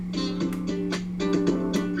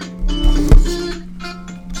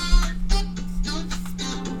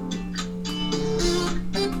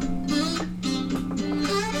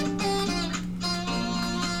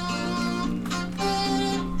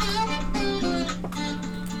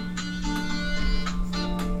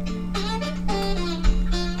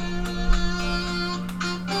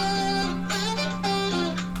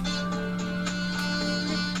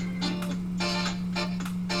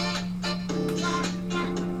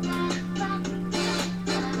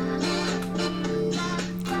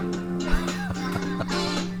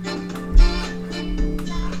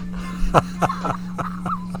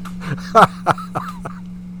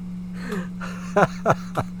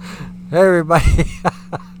everybody.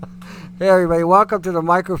 Hey, everybody. Welcome to the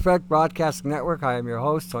Microeffect Broadcasting Network. I am your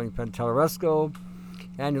host, Tony Pantelleresco,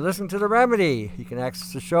 and you're listening to The Remedy. You can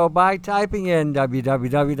access the show by typing in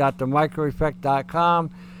www.themicroeffect.com.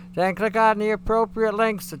 Then click on the appropriate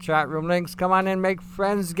links, the chat room links. Come on in, make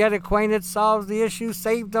friends, get acquainted, solve the issue,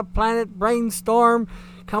 save the planet, brainstorm,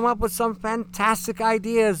 come up with some fantastic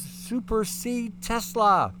ideas, supersede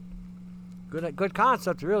Tesla. Good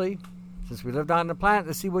concept, really, since we lived on the planet,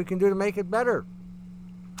 to see what we can do to make it better.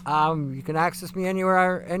 You can access me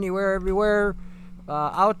anywhere, everywhere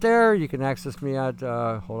out there. You can access me at,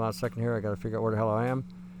 hold on a second here, I got to figure out where the hell I am.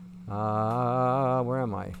 Where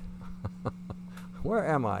am I? Where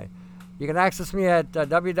am I? You can access me at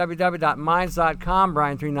www.minds.com,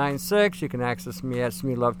 Brian396. You can access me at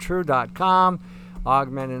SmeeLoveTrue.com,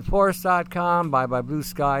 AugmentedForce.com,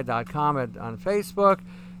 ByeByeBlueSky.com on Facebook,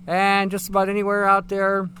 and just about anywhere out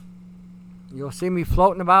there. You'll see me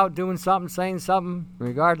floating about, doing something, saying something in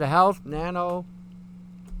regard to health, nano,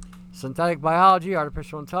 synthetic biology,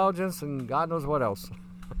 artificial intelligence, and God knows what else.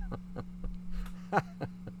 I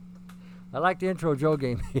like the intro Joe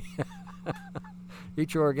gave me.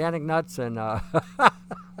 Eat your organic nuts and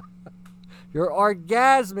your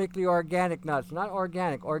orgasmically organic nuts. Not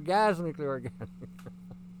organic, orgasmically organic.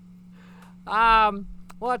 Well,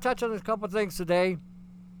 I'll touch on a couple of things today.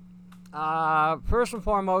 First and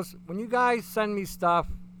foremost, when you guys send me stuff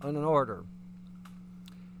in an order,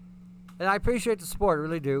 and I appreciate the support, I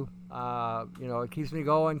really do. It keeps me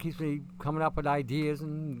going, keeps me coming up with ideas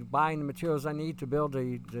and buying the materials I need to build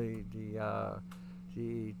the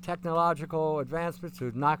technological advancements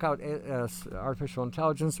to knock out artificial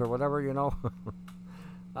intelligence or whatever,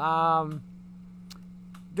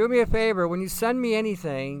 Do me a favor, when you send me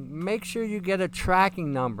anything, make sure you get a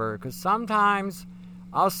tracking number, because sometimes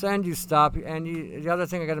I'll send you stuff, and the other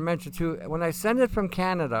thing I got to mention too, when I send it from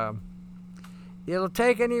Canada, it'll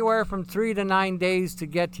take anywhere from 3 to 9 days to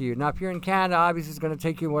get to you. Now, if you're in Canada, obviously it's going to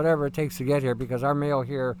take you whatever it takes to get here, because our mail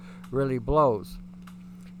here really blows.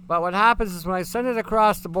 But what happens is when I send it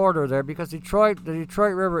across the border there, because the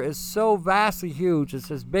Detroit River is so vastly huge,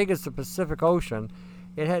 it's as big as the Pacific Ocean,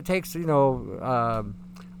 it takes, a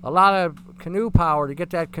lot of canoe power to get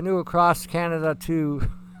that canoe across Canada to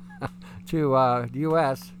the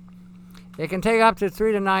U.S. It can take up to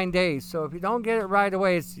 3 to 9 days. So if you don't get it right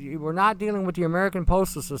away, we're not dealing with the American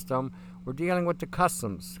postal system. We're dealing with the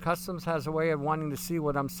customs. Customs has a way of wanting to see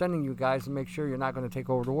what I'm sending you guys and make sure you're not going to take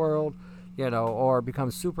over the world, or become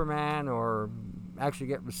Superman or actually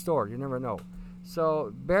get restored. You never know.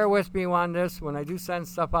 So bear with me on this. When I do send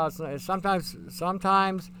stuff out, sometimes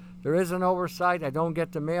there is an oversight. I don't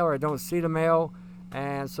get the mail or I don't see the mail.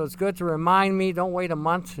 And so it's good to remind me. Don't wait a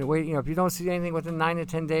month. Wait, if you don't see anything within 9 to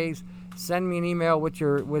 10 days, send me an email with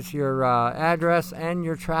your address and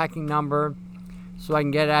your tracking number, so I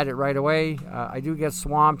can get at it right away. I do get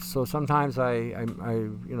swamped, so sometimes I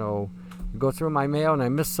go through my mail and I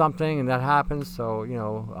miss something, and that happens. So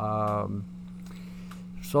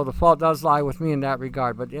so the fault does lie with me in that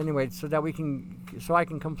regard. But anyway, so I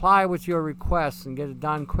can comply with your requests and get it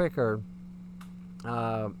done quicker.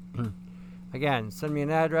 Again, send me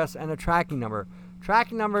an address and a tracking number.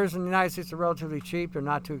 Tracking numbers in the United States are relatively cheap. They're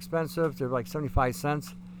not too expensive. They're like 75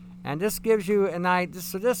 cents. And this gives you an idea.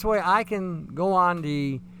 So this way I can go on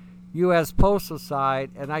the U.S. postal site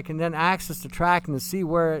and I can then access the tracking to see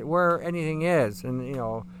where anything is. And,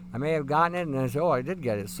 I may have gotten it and I say, oh, I did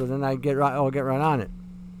get it. So then I'll get right on it.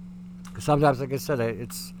 Because sometimes, like I said,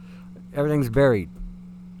 everything's buried.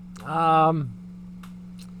 What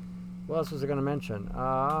else was I going to mention?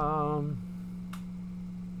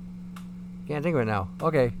 Can't think of it now.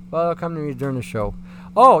 Okay, well, it'll come to me during the show.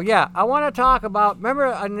 Oh, yeah, I want to talk about, remember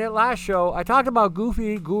in the last show, I talked about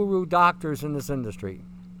goofy guru doctors in this industry.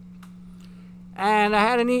 And I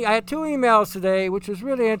had 2 emails today, which was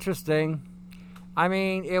really interesting. I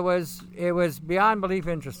mean, it was beyond belief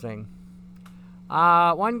interesting.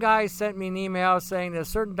 One guy sent me an email saying there's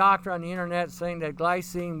a certain doctor on the internet saying that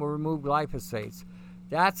glycine will remove glyphosates.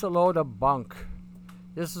 That's a load of bunk.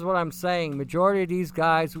 This is what I'm saying. Majority of these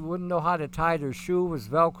guys who wouldn't know how to tie their shoe was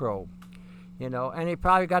Velcro, and they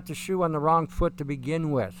probably got the shoe on the wrong foot to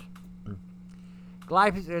begin with.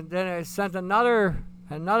 Then I sent another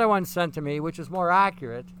one sent to me, which is more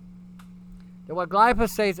accurate. That what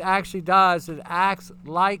glyphosate actually does, it acts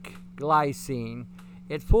like glycine.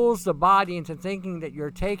 It fools the body into thinking that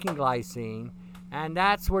you're taking glycine, and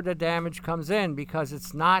that's where the damage comes in, because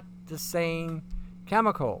it's not the same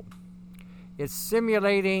chemical. It's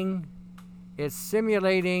simulating the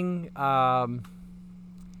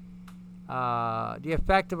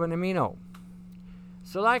effect of an amino.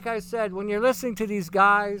 So like I said, when you're listening to these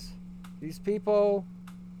guys These people,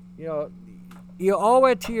 you know, you owe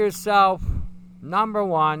it to yourself, number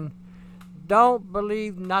one, don't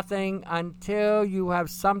believe nothing until you have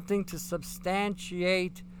something to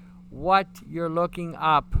substantiate what you're looking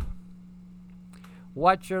up,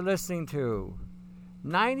 what you're listening to.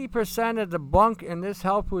 90% of the bunk in this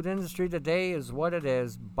health food industry today is what it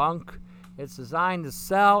is, bunk. It's designed to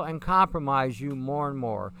sell and compromise you more and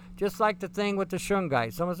more. Just like the thing with the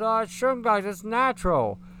shungite. Someone says, oh, shungite is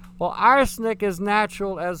natural. Well, arsenic is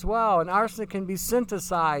natural as well, and arsenic can be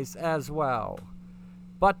synthesized as well.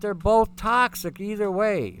 But they're both toxic either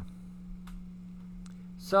way.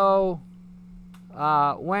 So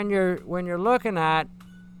when you're looking at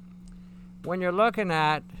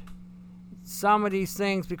some of these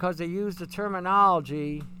things, because they use the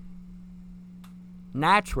terminology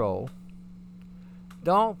natural,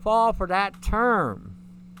 don't fall for that term.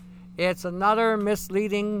 It's another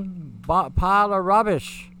misleading pile of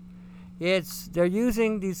rubbish. They're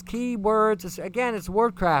using these key words. It's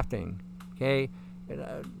word crafting. Okay,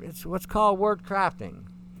 it's what's called word crafting.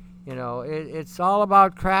 You know, it's all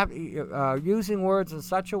about using words in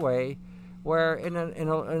such a way where in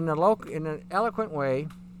an eloquent way.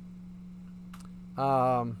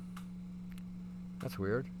 That's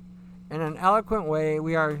weird. In an eloquent way,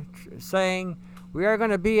 we are saying we are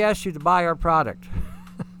going to BS you to buy our product.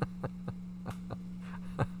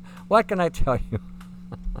 What can I tell you?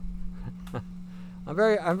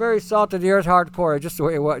 I'm very salt of the earth hardcore, just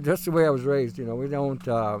the way I was raised. You know, we don't.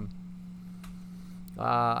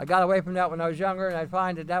 I got away from that when I was younger, and I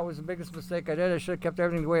find that was the biggest mistake I did. I should have kept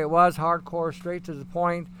everything the way it was, hardcore, straight to the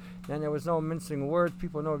point. Then there was no mincing words.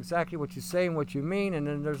 People know exactly what you say and what you mean, and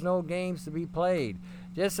then there's no games to be played.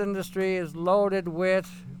 This industry is loaded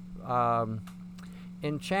with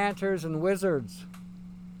enchanters and wizards.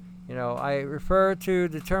 You know, I refer to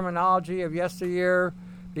the terminology of yesteryear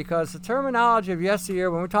because the terminology of yesteryear,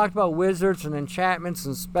 when we talked about wizards and enchantments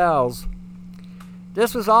and spells,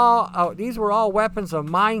 these were all weapons of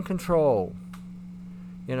mind control.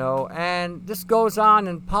 You know, and this goes on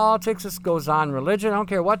in politics. This goes on in religion. I don't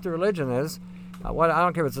care what the religion is. I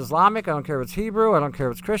don't care if it's Islamic. I don't care if it's Hebrew. I don't care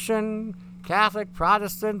if it's Christian, Catholic,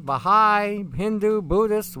 Protestant, Baha'i, Hindu,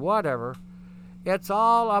 Buddhist, whatever. It's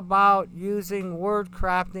all about using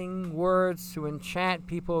crafting words to enchant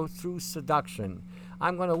people through seduction.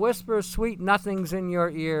 I'm going to whisper sweet nothings in your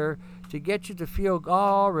ear to get you to feel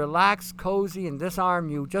all relaxed, cozy, and disarm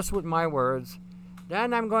you just with my words.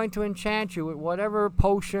 Then I'm going to enchant you with whatever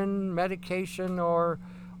potion, medication, or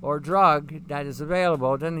drug that is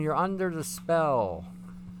available. Then you're under the spell.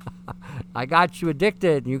 I got you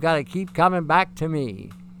addicted. You got to keep coming back to me.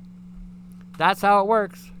 That's how it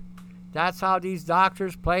works. That's how these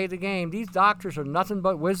doctors play the game. These doctors are nothing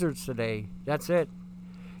but wizards today. That's it.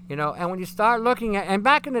 You know, and when you start looking at, and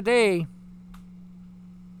back in the day,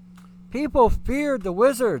 people feared the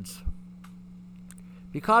wizards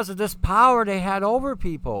because of this power they had over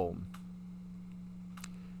people.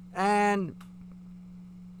 And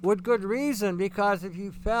with good reason, because if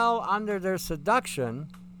you fell under their seduction,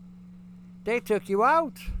 they took you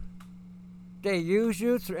out. They used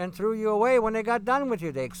you and threw you away when they got done with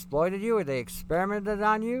you. They exploited you, or they experimented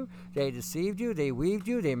on you, they deceived you, they weaved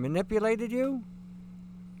you, they manipulated you.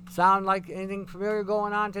 Sound like anything familiar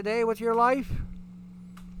going on today with your life?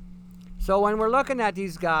 So when we're looking at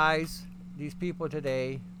these guys, these people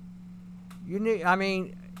today,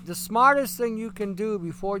 the smartest thing you can do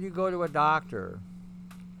before you go to a doctor,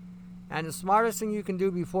 and the smartest thing you can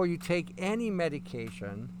do before you take any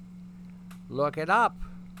medication, look it up.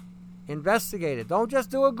 Investigate it. Don't just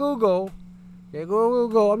do a Google. Okay,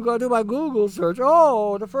 Google. I'm going to do my Google search.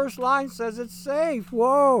 Oh, the first line says it's safe.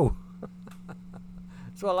 Whoa.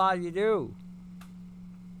 That's what a lot of you do.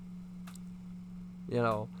 You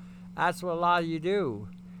know, that's what a lot of you do.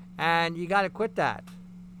 And you got to quit that.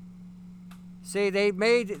 See,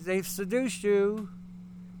 they've seduced you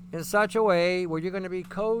in such a way where you're going to be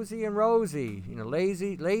cozy and rosy, you know,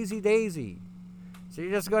 lazy daisy. So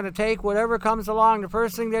you're just going to take whatever comes along, the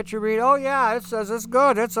first thing that you read, oh yeah, it says it's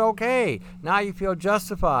good, it's okay. Now you feel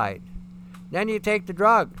justified. Then you take the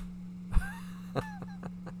drug.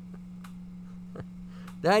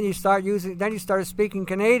 Then you start speaking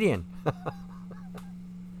Canadian.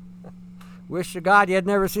 Wish to God you had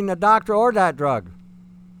never seen a doctor or that drug.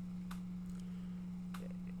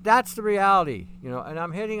 That's the reality, you know, and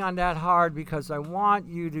I'm hitting on that hard because I want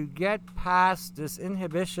you to get past this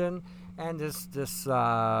inhibition and this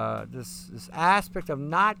aspect of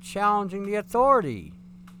not challenging the authority.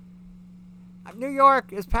 New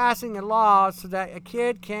York is passing a law so that a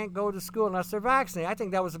kid can't go to school unless they're vaccinated. I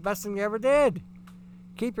think that was the best thing they ever did.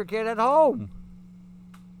 Keep your kid at home.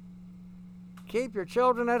 Keep your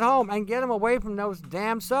children at home and get them away from those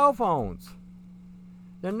damn cell phones.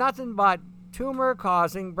 They're nothing but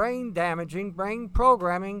tumor-causing, brain-damaging,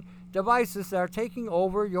 brain-programming devices that are taking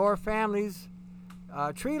over your family's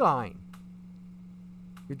tree line.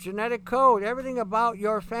 Your genetic code, everything about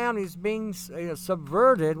your family is being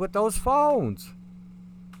subverted with those phones.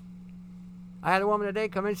 I had a woman today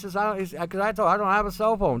come in, she says, because I told her I don't have a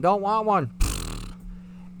cell phone, don't want one.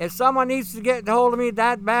 If someone needs to get a hold of me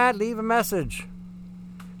that bad, leave a message.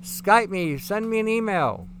 Skype me, send me an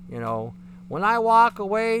email. When I walk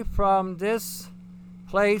away from this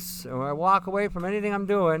place, or I walk away from anything I'm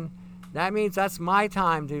doing, that means that's my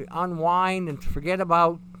time to unwind and to forget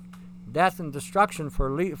about death and destruction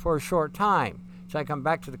for a short time. So I come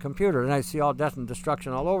back to the computer and I see all death and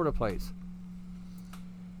destruction all over the place.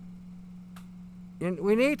 And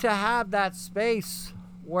we need to have that space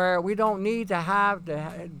where we don't need to have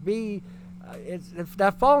to be. If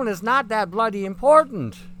that phone is not that bloody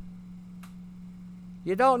important,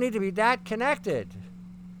 you don't need to be that connected,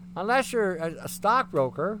 unless you're a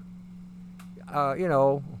stockbroker.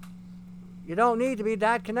 You don't need to be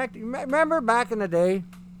that connected. Remember back in the day,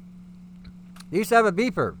 you used to have a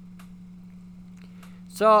beeper.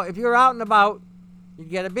 So if you're out and about, you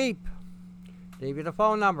get a beep. They give you the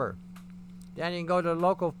phone number. Then you can go to the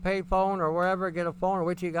local payphone or wherever, get a phone, or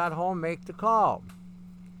wait till you got home, make the call.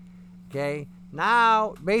 Okay?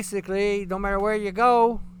 Now, basically, no matter where you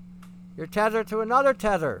go, you're tethered to another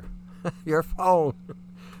tether, your phone.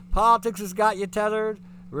 Politics has got you tethered.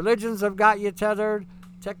 Religions have got you tethered.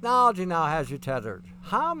 Technology now has you tethered.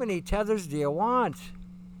 How many tethers do you want?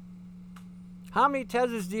 How many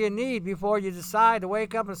tethers do you need before you decide to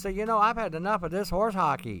wake up and say, I've had enough of this horse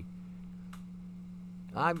hockey.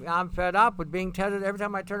 I'm fed up with being tethered. Every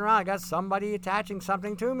time I turn around, I got somebody attaching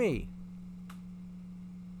something to me.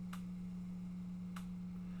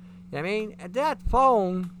 I mean, that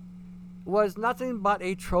phone was nothing but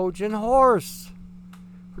a Trojan horse.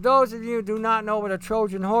 For those of you who do not know what a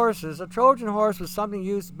Trojan horse is, a Trojan horse was something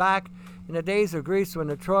used back in the days of Greece when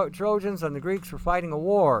the Trojans and the Greeks were fighting a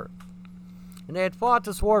war. And they had fought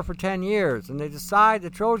this war for 10 years. And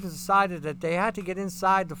the Trojans decided that they had to get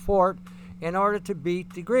inside the fort in order to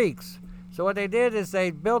beat the Greeks. So what they did is they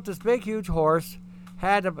built this big, huge horse,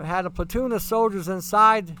 had a platoon of soldiers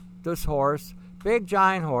inside this horse, big,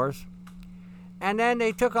 giant horse, and then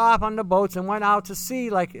they took off on the boats and went out to sea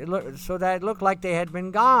so that it looked like they had been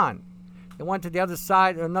gone. They went to the other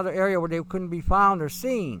side, another area where they couldn't be found or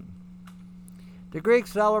seen. The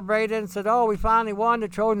Greeks celebrated and said, we finally won, the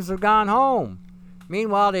Trojans have gone home.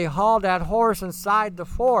 Meanwhile, they hauled that horse inside the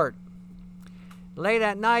fort. Late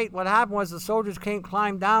at night, what happened was the soldiers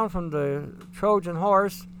climbed down from the Trojan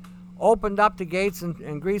horse, opened up the gates,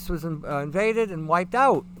 and Greece was invaded and wiped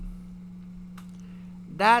out.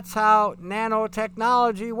 That's how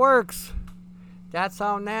nanotechnology works. That's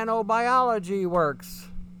how nanobiology works.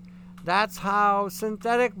 That's how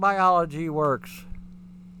synthetic biology works.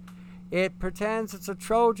 It pretends it's a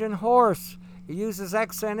Trojan horse. It uses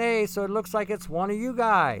XNA so it looks like it's one of you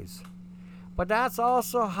guys. But that's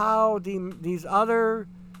also how these other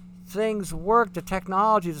things work, the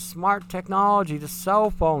technology, the smart technology, the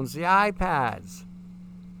cell phones, the iPads.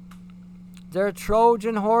 They're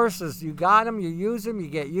Trojan horses. You got them, you use them, you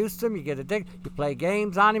get used to them, you get addicted, you play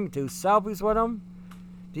games on them, you do selfies with them.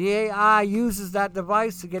 The AI uses that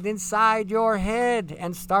device to get inside your head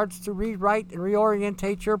and starts to rewrite and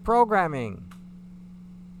reorientate your programming.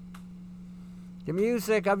 The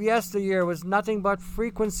music of yesteryear was nothing but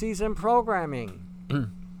frequencies and programming.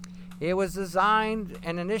 It was designed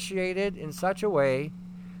and initiated in such a way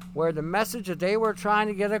where the message that they were trying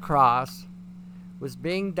to get across was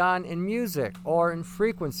being done in music or in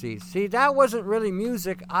frequencies. See, that wasn't really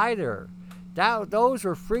music either. Those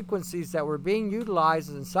were frequencies that were being utilized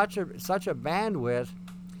in such a bandwidth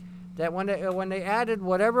that when they added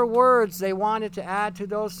whatever words they wanted to add to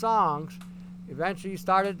those songs, eventually you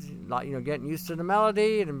started getting used to the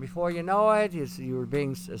melody, and before you know it, you were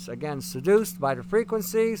being again seduced by the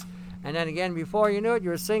frequencies, and then again before you knew it, you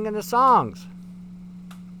were singing the songs.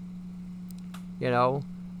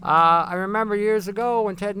 I remember years ago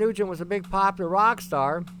when Ted Nugent was a big popular rock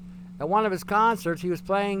star. At one of his concerts, they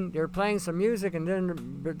were playing some music, and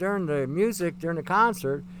during the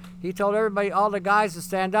concert, he told everybody, all the guys, to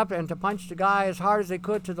stand up and to punch the guy as hard as they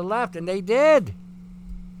could to the left, and they did.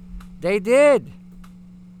 They did.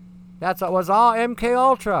 That was all MK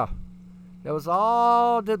Ultra. It was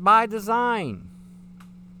all by design.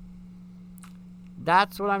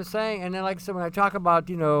 That's what I'm saying. And then, like I said, when I talk about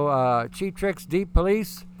Cheap Trick's Deep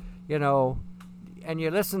Police, and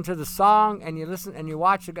you listen to the song, and you listen and you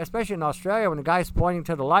watch, especially in Australia, when the guy's pointing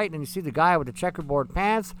to the light and you see the guy with the checkerboard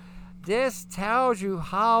pants. This tells you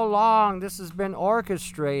how long this has been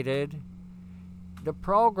orchestrated, the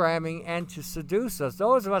programming, and to seduce us.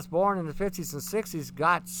 Those of us born in the 50s and 60s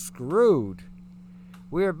got screwed.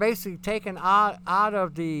 We were basically taken out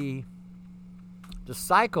of the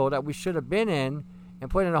cycle that we should have been in and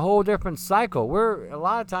put in a whole different cycle. A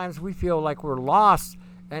lot of times we feel like we're lost,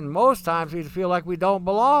 and most times we feel like we don't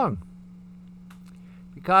belong,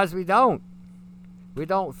 because we don't. We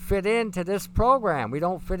don't fit into this program. We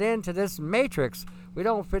don't fit into this matrix. We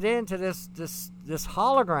don't fit into this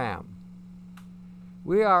hologram.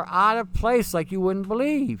 We are out of place like you wouldn't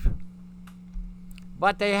believe.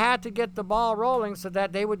 But they had to get the ball rolling so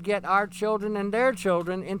that they would get our children and their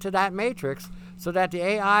children into that matrix, so that the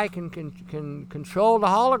AI can control the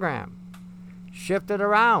hologram, shift it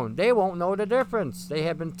around. They won't know the difference. They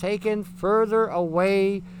have been taken further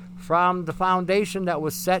away from the foundation that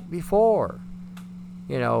was set before.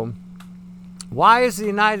 You know, why is the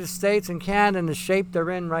United States and Canada in the shape they're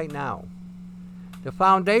in right now? The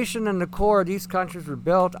foundation and the core of these countries were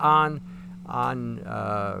built on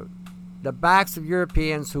the backs of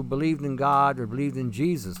Europeans who believed in God or believed in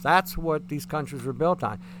Jesus. That's what these countries were built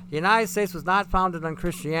on. The United States was not founded on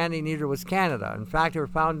Christianity, neither was Canada. In fact, they were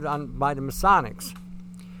founded by the Masonics.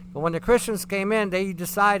 But when the Christians came in, they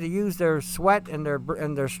decided to use their sweat and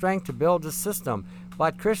their strength to build a system.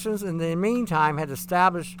 But Christians, in the meantime, had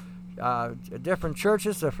established different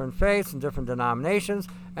churches, different faiths, and different denominations,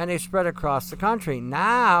 and they spread across the country.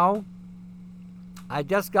 Now, I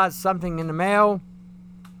just got something in the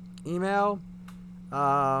email.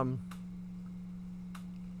 I'm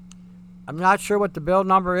not sure what the bill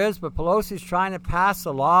number is, but Pelosi's trying to pass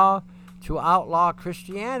a law to outlaw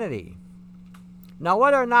Christianity. Now,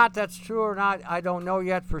 whether or not that's true or not, I don't know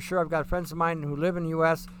yet for sure. I've got friends of mine who live in the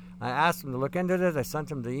U.S. I asked them to look into this. I sent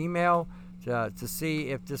them the email to see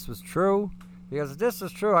if this was true. Because if this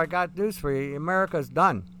is true, I got news for you. America's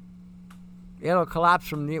done. It'll collapse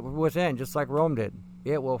from within, just like Rome did.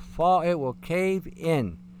 It will fall. It will cave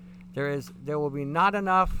in. There will be not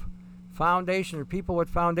enough foundation or people with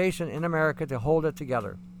foundation in America to hold it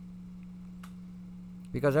together.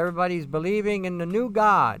 Because everybody's believing in the new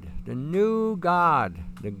God,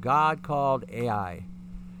 the God called AI.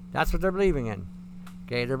 That's what they're believing in.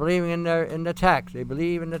 Okay, they're believing in the tech. They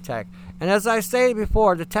believe in the tech. And as I stated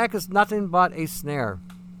before, the tech is nothing but a snare.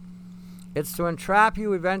 It's to entrap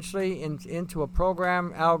you eventually into a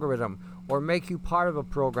program algorithm, or make you part of a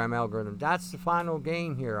program algorithm. That's the final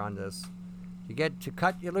game here on this. To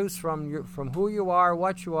cut you loose from who you are,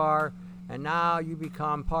 what you are, and now you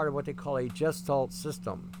become part of what they call a Gestalt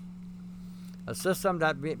system. A system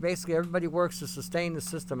that basically everybody works to sustain the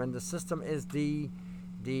system, and the system is the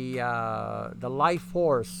life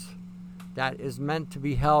force that is meant to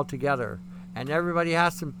be held together. And everybody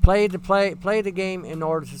has to play the game in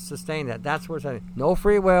order to sustain it. That's what we're saying. No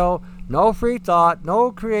free will, no free thought,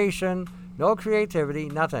 no creation, no creativity,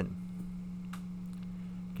 nothing.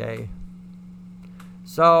 Okay.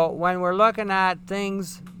 So when we're looking at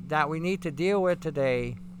things that we need to deal with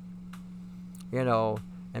today, and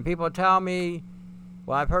people tell me,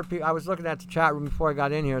 well, I've heard people, I was looking at the chat room before I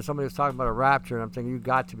got in here, and somebody was talking about a rapture, and I'm thinking, you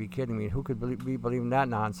got to be kidding me. Who could be believing that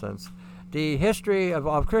nonsense? The history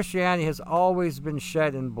of Christianity has always been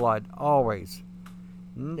shed in blood, always.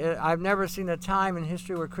 I've never seen a time in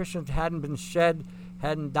history where Christians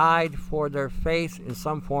hadn't died for their faith in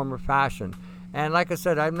some form or fashion. And like I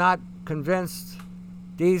said, I'm not convinced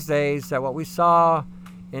these days that what we saw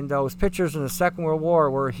in those pictures in the Second World War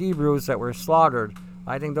were Hebrews that were slaughtered.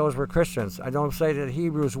 I think those were Christians. I don't say that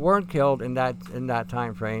Hebrews weren't killed in that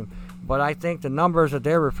time frame, but I think the numbers that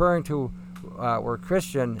they're referring to were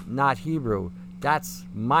Christian, not Hebrew. That's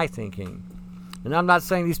my thinking. And I'm not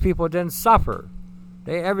saying these people didn't suffer.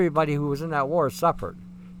 Everybody who was in that war suffered,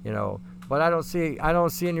 But I don't see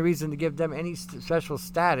any reason to give them any special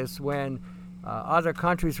status when other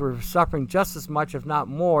countries were suffering just as much, if not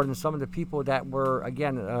more, than some of the people that were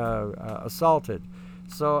again assaulted.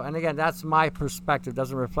 So, and again, that's my perspective.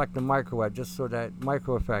 Doesn't reflect the micro effect. Just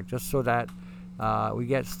so that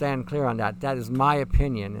we stand clear on that. That is my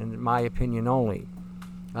opinion, and my opinion only.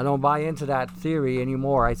 I don't buy into that theory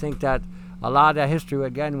anymore. I think that a lot of that history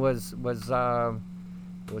again was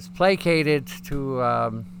placated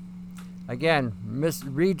to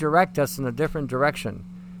redirect us in a different direction.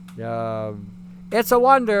 It's a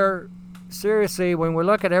wonder, seriously, when we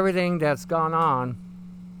look at everything that's gone on,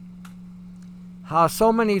 how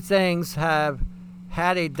so many things have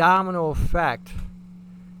had a domino effect.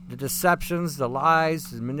 The deceptions, the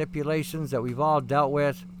lies, the manipulations that we've all dealt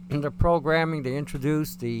with. the programming they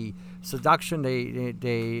introduced, the seduction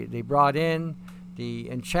they brought in, the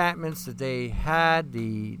enchantments that they had,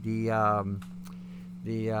 the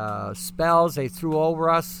spells they threw over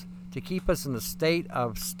us to keep us in a state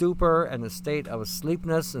of stupor and a state of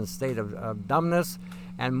asleepness and a state of dumbness.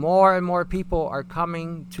 And more people are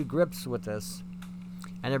coming to grips with this,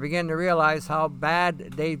 and they're beginning to realize how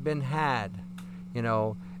bad they've been had,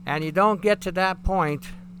 And you don't get to that point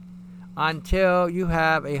until you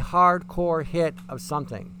have a hardcore hit of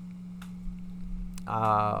something.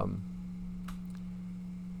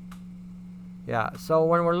 So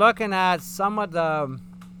when we're looking at some of the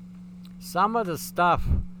stuff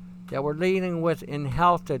that we're dealing with in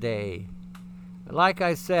health today, like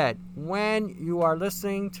I said, when you are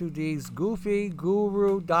listening to these goofy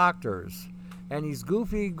guru doctors and these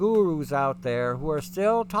goofy gurus out there who are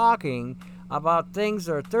still talking about things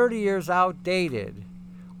that are 30 years outdated,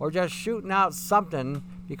 or just shooting out something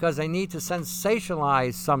because they need to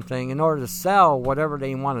sensationalize something in order to sell whatever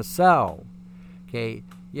they want to sell, okay,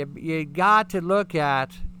 you got to look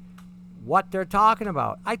at what they're talking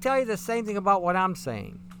about. I tell you the same thing about what I'm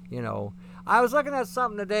saying. I was looking at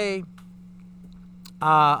something today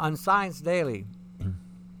on Science Daily,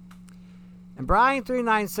 and Brian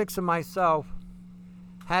 396 and myself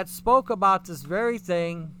had spoke about this very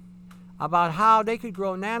thing, about how they could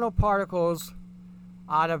grow nanoparticles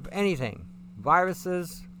out of anything: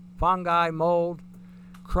 viruses, fungi, mold,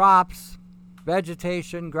 crops,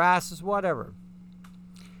 vegetation, grasses, whatever.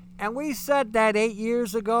 And we said that 8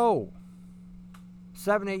 years ago,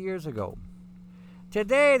 7-8 years ago.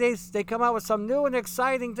 Today, they come out with some new and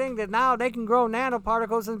exciting thing that now they can grow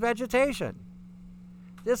nanoparticles in vegetation.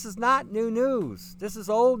 This is not new news. This is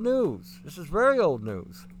old news. This is very old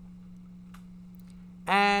news.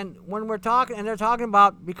 And when we're talking, and they're talking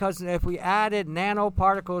about, because if we added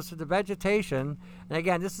nanoparticles to the vegetation, and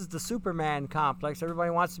again, this is the Superman complex. Everybody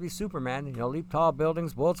wants to be Superman. Leap tall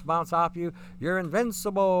buildings, bullets bounce off you. You're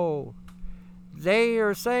invincible. They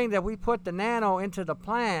are saying that we put the nano into the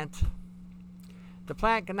plant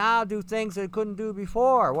can now do things that it couldn't do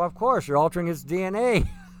before. Well, of course, you're altering its DNA.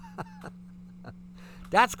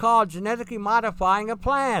 That's called genetically modifying a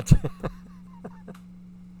plant.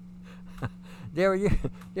 They were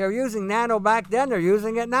using nano back then. They're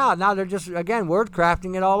using it now. Now they're just, again, word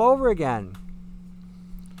crafting it all over again.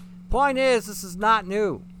 Point is, this is not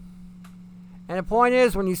new. And the point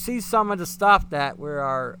is, when you see some of the stuff that we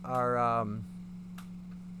are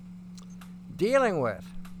dealing with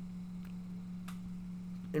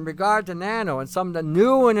in regard to nano and some of the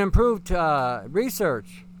new and improved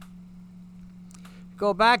research,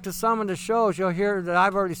 go back to some of the shows, you'll hear that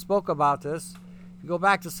I've already spoke about this. You go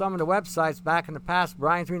back to some of the websites back in the past,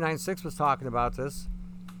 Brian 396 was talking about this.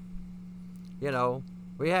 And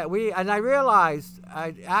I realized,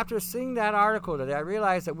 after seeing that article today, I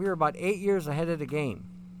realized that we were about 8 years ahead of the game.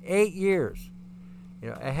 8 years,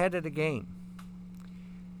 ahead of the game.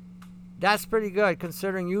 That's pretty good,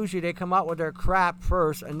 considering usually they come out with their crap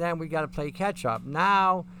first, and then we got to play catch up.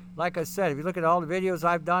 Now, like I said, if you look at all the videos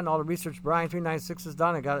I've done, all the research Brian 396 has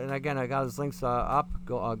done, I got his links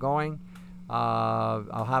going.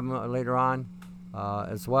 I'll have them later on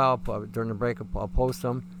as well. During the break, I'll post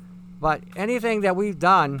them. But anything that we've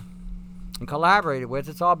done and collaborated with,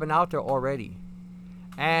 it's all been out there already.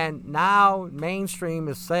 And now mainstream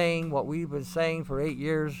is saying what we've been saying for 8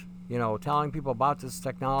 years, telling people about this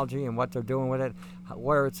technology and what they're doing with it,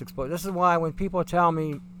 where it's exposed. This is why when people tell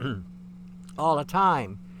me all the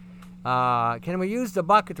time, can we use the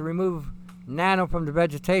bucket to remove nano from the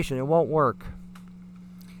vegetation? It won't work.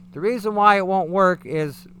 The reason why it won't work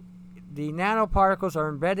is the nanoparticles are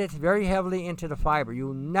embedded very heavily into the fiber.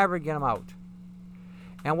 You'll never get them out.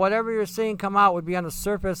 And whatever you're seeing come out would be on the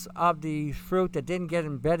surface of the fruit that didn't get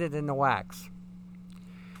embedded in the wax.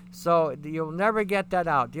 So you'll never get that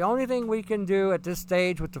out. The only thing we can do at this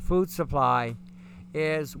stage with the food supply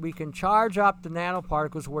is we can charge up the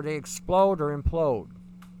nanoparticles where they explode or implode,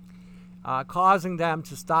 causing them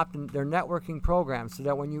to stop their networking program, so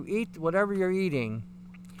that when you eat whatever you're eating,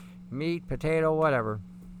 meat, potato, whatever,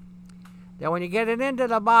 that when you get it into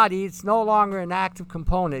the body, it's no longer an active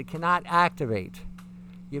component. It cannot activate.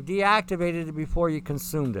 You've deactivated it before you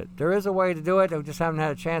consumed it. There is a way to do it. I just haven't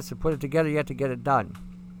had a chance to put it together yet to get it done.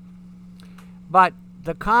 But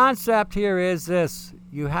the concept here is this.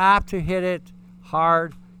 You have to hit it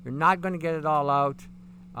hard. You're not going to get it all out.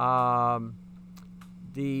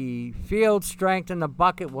 The field strength in the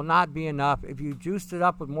bucket will not be enough. If you juiced it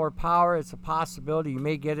up with more power, it's a possibility you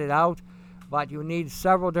may get it out, but you need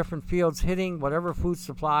several different fields hitting whatever food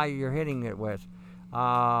supply you're hitting it with.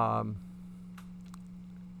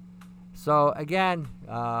 So again,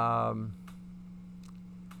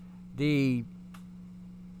 it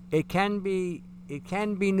can be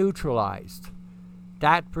neutralized.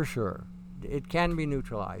 That for sure. It can be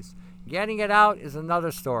neutralized. Getting it out is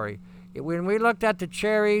another story. When we looked at the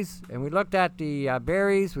cherries and we looked at the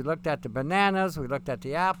berries, we looked at the bananas, we looked at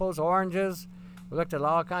the apples, oranges, we looked at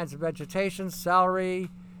all kinds of vegetation,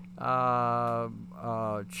 celery, chard,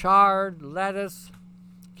 lettuce,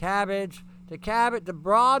 cabbage. The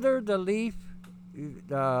broader the leaf in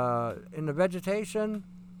the vegetation,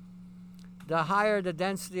 the higher the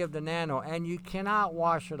density of the nano, and you cannot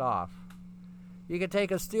wash it off. You can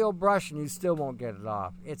take a steel brush and you still won't get it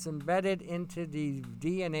off. It's embedded into the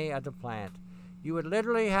DNA of the plant. You would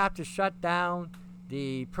literally have to shut down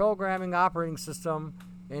the programming operating system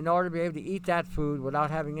in order to be able to eat that food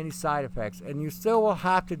without having any side effects. And you still will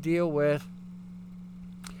have to deal with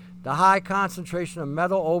the high concentration of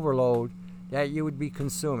metal overload that you would be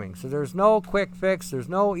consuming. So there's no quick fix. There's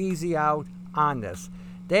no easy out on this.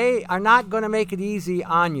 They are not going to make it easy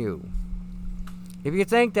on you. If you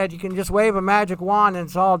think that you can just wave a magic wand and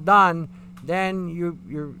it's all done, then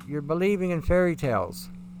you're believing in fairy tales.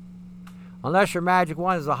 Unless your magic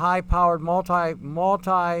wand is a high-powered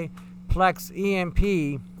multiplex EMP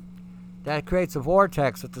that creates a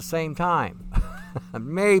vortex at the same time.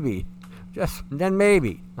 Maybe. Just then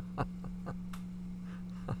maybe.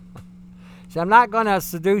 See, I'm not going to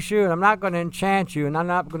seduce you, and I'm not going to enchant you, and I'm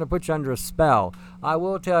not going to put you under a spell. I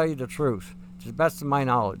will tell you the truth, to the best of my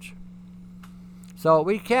knowledge. So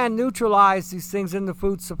we can neutralize these things in the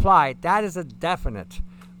food supply. That is a definite.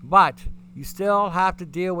 But you still have to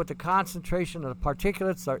deal with the concentration of the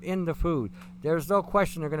particulates that are in the food. There's no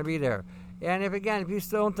question they're going to be there. And if you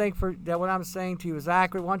still don't think that what I'm saying to you is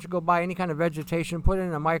accurate, why don't you go buy any kind of vegetation, put it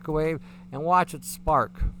in a microwave, and watch it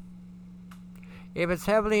spark. If it's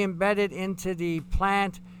heavily embedded into the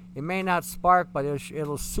plant, it may not spark, but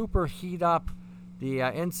it'll superheat up the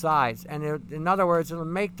insides. And in other words, it'll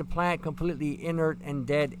make the plant completely inert and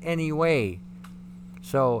dead anyway.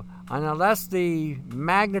 So unless the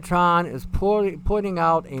magnetron is putting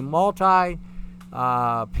out a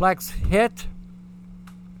multiplex hit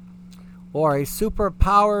or a super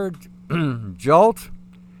powered jolt,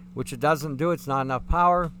 which it doesn't do, it's not enough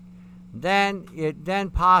power, then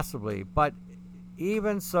possibly. But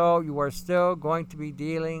even so, you are still going to be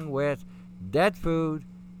dealing with dead food,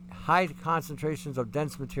 high concentrations of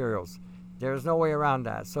dense materials. There's no way around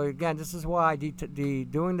that. So again, this is why doing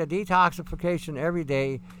the detoxification every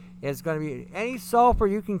day is going to be, any sulfur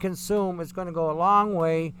you can consume is going to go a long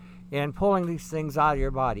way in pulling these things out of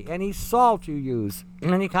your body. Any salt you use,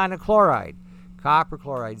 any kind of chloride, copper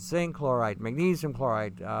chloride, zinc chloride, magnesium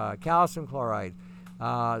chloride, calcium chloride,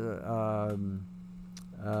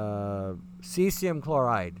 cesium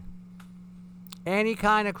chloride, any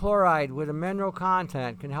kind of chloride with a mineral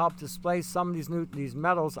content can help displace some of these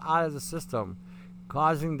metals out of the system,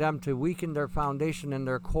 causing them to weaken their foundation and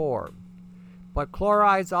their core. But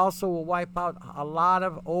chlorides also will wipe out a lot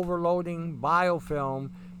of overloading biofilm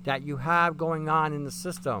that you have going on in the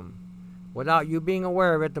system. Without you being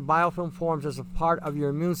aware of it, the biofilm forms as a part of your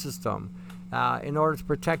immune system in order to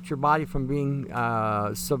protect your body from being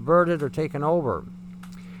subverted or taken over.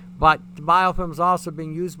 But the biofilm is also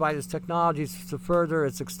being used by this technology to further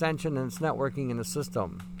its extension and its networking in the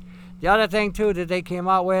system. The other thing, too, that they came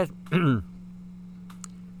out with...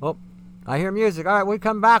 Oh, I hear music. All right, we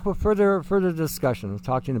come back with further discussion. We'll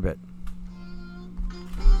talk to you in a bit.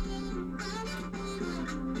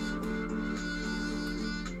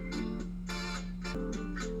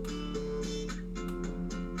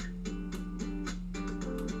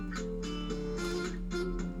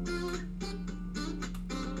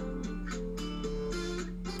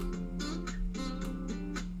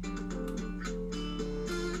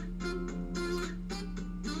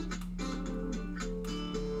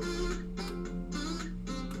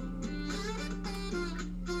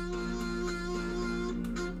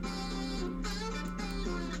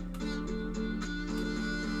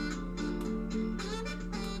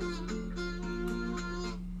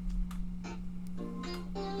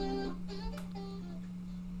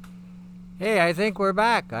 Hey, I think we're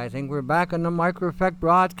back. on the Micro Effect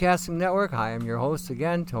Broadcasting Network. Hi, I'm your host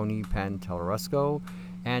again, Tony Pantelleresco,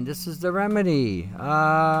 and this is The Remedy.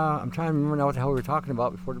 I'm trying to remember now what the hell we were talking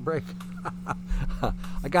about before the break. I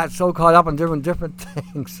got so caught up on different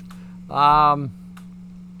things. Anyway,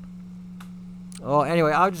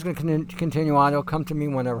 I'm just going to continue on. It'll come to me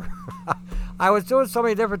whenever. I was doing so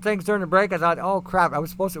many different things during the break, I thought, oh, crap, I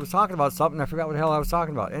was talking about something. I forgot what the hell I was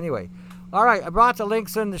talking about. Anyway. All right, I brought the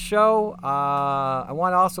links in the show. I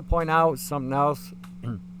want to also point out something else.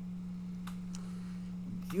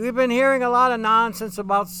 We've been hearing a lot of nonsense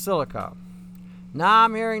about silica. Now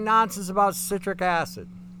I'm hearing nonsense about citric acid.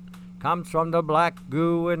 Comes from the black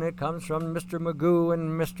goo, and it comes from Mr. Magoo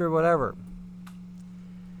and Mr. whatever.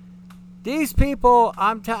 These people,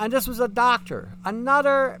 and this was a doctor,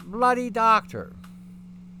 another bloody doctor,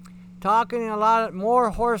 talking a lot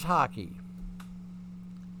more horse hockey.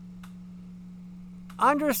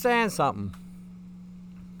 Understand something.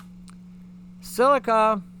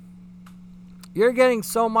 Silica, you're getting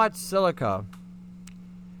so much silica.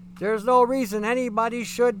 There's no reason anybody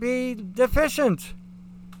should be deficient.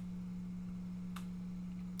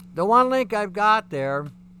 The one link I've got there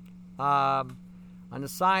on the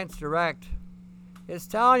Science Direct is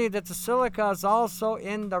telling you that the silica is also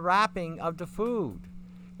in the wrapping of the food.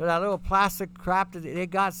 That little plastic crap, they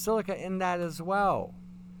got silica in that as well.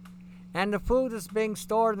 And the food is being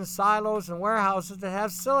stored in silos and warehouses that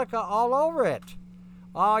have silica all over it.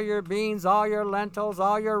 All your beans, all your lentils,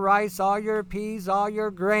 all your rice, all your peas, all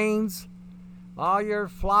your grains, all your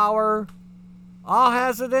flour, all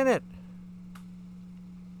has it in it.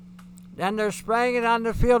 And they're spraying it on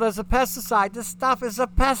the field as a pesticide. This stuff is a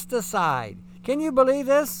pesticide. Can you believe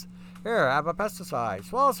this? Here, have a pesticide.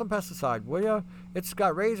 Swallow some pesticide, will you? It's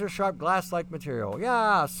got razor-sharp glass-like material.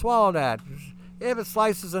 Yeah, swallow that. If it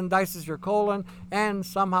slices and dices your colon and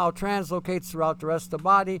somehow translocates throughout the rest of the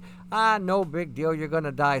body, no big deal. You're going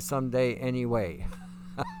to die someday anyway.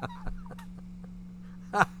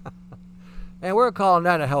 And we're calling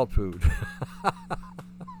that a health food.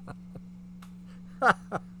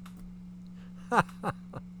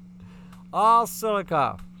 All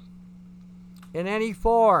silica in any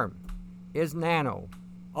form is nano.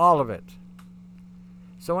 All of it.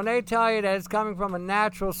 So when they tell you that it's coming from a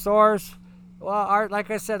natural source, well,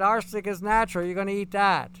 like I said, arsenic is natural. You're going to eat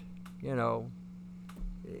that. You know,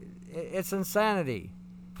 it's insanity.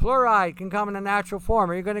 Fluoride can come in a natural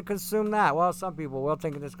form. Are you going to consume that? Well, some people will,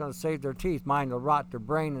 thinking it's going to save their teeth. Mine will rot their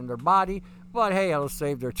brain and their body, but hey, it'll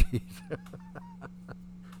save their teeth.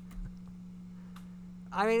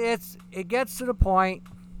 I mean, it gets to the point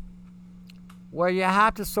where you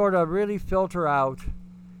have to sort of really filter out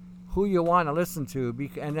who you want to listen to,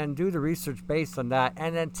 and then do the research based on that,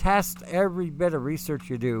 and then test every bit of research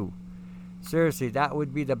you do. Seriously, that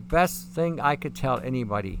would be the best thing I could tell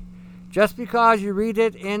anybody. Just because you read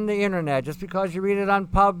it in the internet, just because you read it on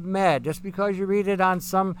PubMed, just because you read it on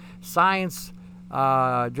some science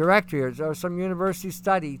directory or some university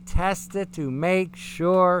study, test it to make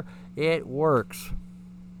sure it works.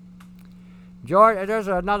 George, there's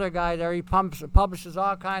another guy there. He publishes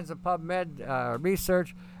all kinds of PubMed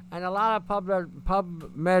research. And a lot of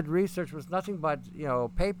PubMed research was nothing but,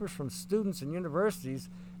 papers from students and universities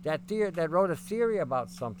that wrote a theory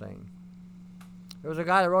about something. There was a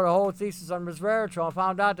guy that wrote a whole thesis on resveratrol and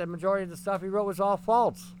found out that the majority of the stuff he wrote was all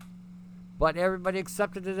false. But everybody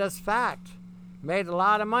accepted it as fact. Made a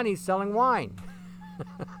lot of money selling wine.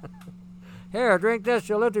 Here, drink this.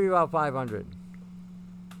 You'll live to be about 500.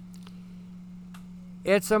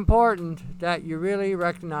 It's important that you really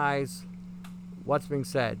recognize what's being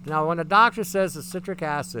said. Now, when a doctor says that citric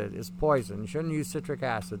acid is poison, you shouldn't use citric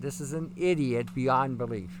acid, this is an idiot beyond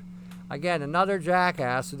belief. Again, another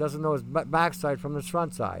jackass who doesn't know his backside from his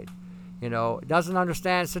front side. Doesn't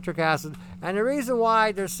understand citric acid. And the reason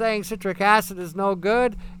why they're saying citric acid is no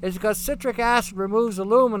good is because citric acid removes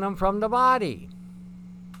aluminum from the body.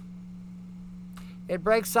 It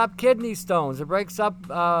breaks up kidney stones. It breaks up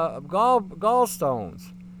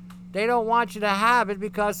gallstones. They don't want you to have it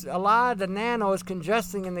because a lot of the nano is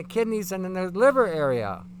congesting in the kidneys and in the liver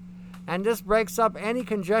area. And this breaks up any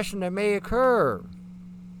congestion that may occur.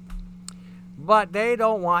 But they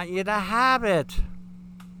don't want you to have it.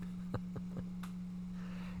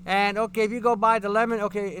 And, okay, if you go buy the lemon,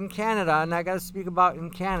 in Canada, and I got to speak about in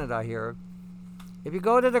Canada here. If you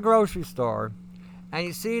go to the grocery store and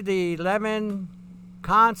you see the lemon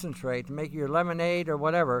concentrate to make your lemonade or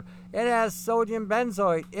whatever, it has sodium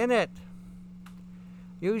benzoate in it.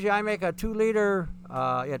 Usually I make a 2-liter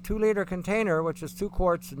container, which is 2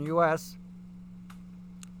 quarts in the U.S.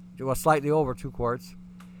 Well, slightly over 2 quarts.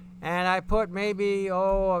 And I put maybe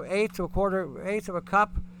an eighth of a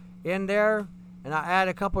cup in there, and I add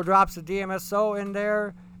a couple drops of DMSO in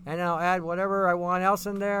there, and then I'll add whatever I want else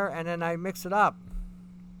in there, and then I mix it up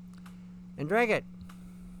and drink it.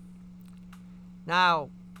 Now,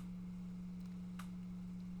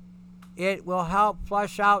 it will help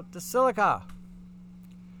flush out the silica,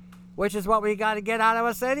 which is what we got to get out of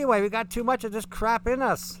us anyway. We got too much of this crap in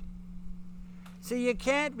us. See, you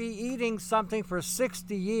can't be eating something for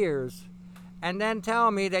 60 years and then tell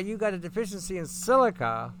me that you got a deficiency in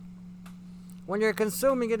silica when you're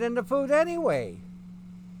consuming it in the food anyway.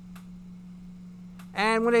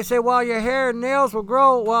 And when they say, well, your hair and nails will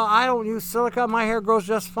grow, well, I don't use silica. My hair grows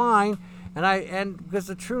just fine. And because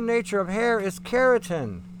the true nature of hair is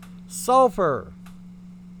keratin, sulfur.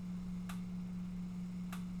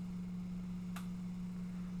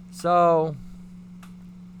 So,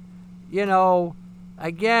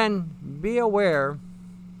 again, be aware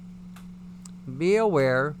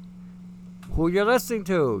who you're listening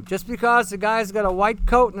to. Just because the guy's got a white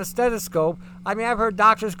coat and a stethoscope, I've heard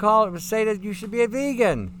doctors say that you should be a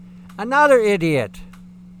vegan. Another idiot,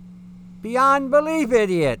 beyond belief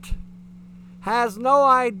idiot, has no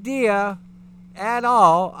idea at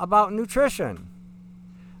all about nutrition.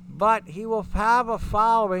 But he will have a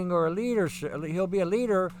following or a leadership. He'll be a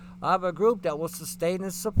leader of a group that will sustain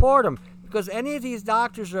and support him. Because any of these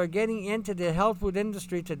doctors are getting into the health food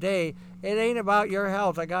industry today, it ain't about your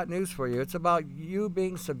health. I got news for you. It's about you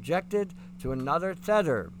being subjected to another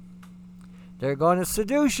tether. They're going to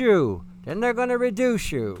seduce you. Then they're going to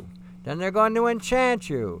reduce you. Then they're going to enchant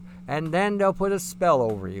you. And then they'll put a spell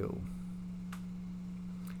over you.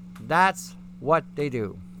 That's what they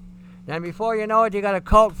do. Then before you know it, you got a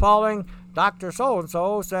cult following. Dr.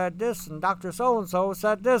 So-and-so said this, and Dr. So-and-so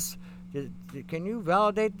said this. Can you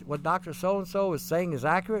validate what Dr. So-and-so is saying is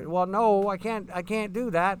accurate? Well, no, I can't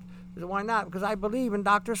do that. Why not? Because I believe in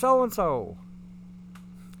Dr. So-and-so.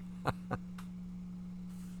 I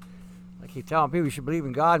keep telling people you should believe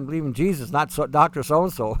in God and believe in Jesus, not Dr.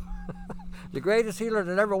 So-and-so. The greatest healer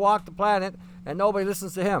that ever walked the planet, and nobody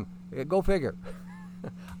listens to him. Go figure.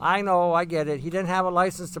 I know, I get it. He didn't have a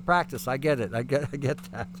license to practice. I get it. I get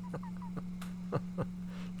that.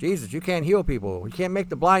 Jesus, you can't heal people. You can't make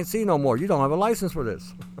the blind see no more. You don't have a license for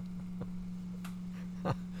this.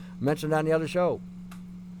 Mentioned that on the other show.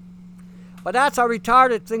 But that's how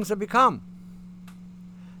retarded things have become.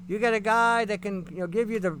 You get a guy that can give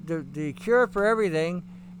you the cure for everything,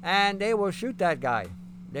 and they will shoot that guy.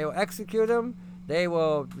 They will execute him. They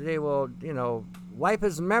will wipe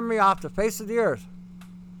his memory off the face of the earth.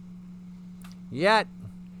 Yet,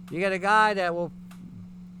 you get a guy that will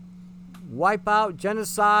wipe out,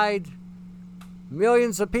 genocide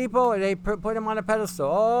millions of people, and they put him on a pedestal.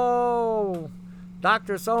 Oh,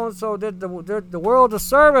 Dr. So-and-so did the world a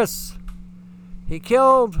service. He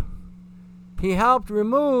helped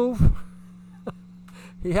remove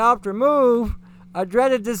a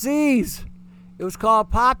dreaded disease. It was called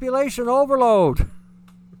population overload.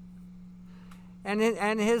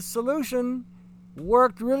 And his solution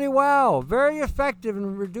worked really well, very effective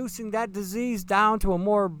in reducing that disease down to a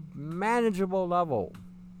more manageable level.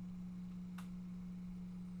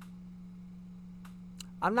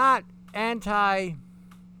 I'm not anti-medical,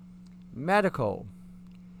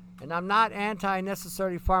 and I'm not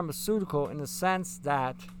anti-necessarily pharmaceutical in the sense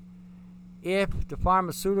that if the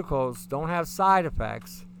pharmaceuticals don't have side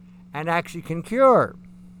effects and actually can cure,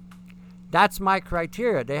 that's my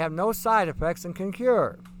criteria. They have no side effects and can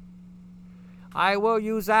cure. I will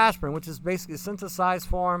use aspirin, which is basically a synthesized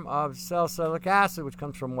form of salicylic acid, which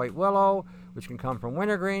comes from white willow, which can come from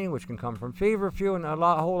wintergreen, which can come from feverfew, and a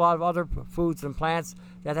whole lot of other foods and plants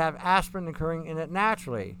that have aspirin occurring in it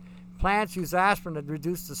naturally. Plants use aspirin to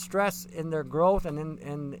reduce the stress in their growth and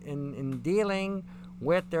in dealing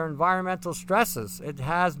with their environmental stresses. It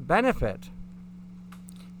has benefit.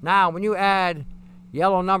 Now, when you add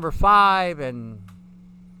yellow number 5 and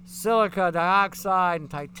silica dioxide and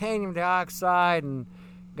titanium dioxide and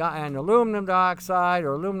aluminum dioxide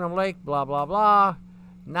or aluminum lake, blah, blah, blah.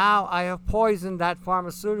 Now I have poisoned that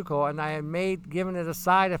pharmaceutical and I have given it a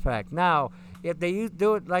side effect. Now, if they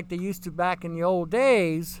do it like they used to back in the old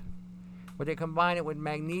days, where they combine it with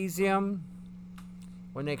magnesium,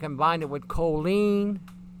 when they combine it with choline,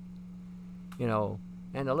 and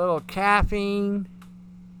a little caffeine,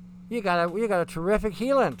 you got a terrific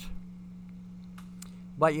healant.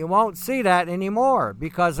 But you won't see that anymore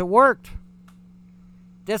because it worked.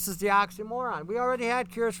 This is the oxymoron. We already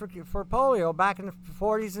had cures for polio back in the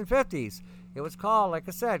 40s and 50s. It was called, like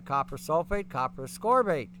I said, copper sulfate, copper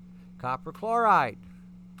ascorbate, copper chloride.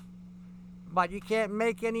 But you can't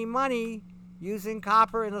make any money using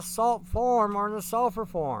copper in a salt form or in a sulfur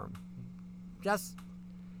form. Just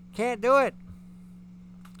can't do it.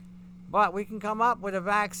 But we can come up with a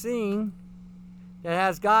vaccine that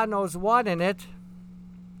has God knows what in it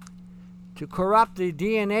to corrupt the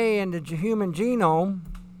DNA in the human genome.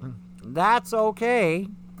 That's okay.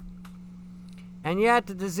 And yet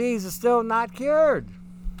the disease is still not cured.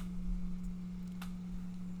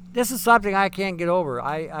 This is something I can't get over.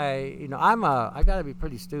 I gotta be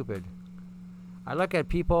pretty stupid. I look at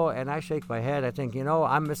people and I shake my head. I think,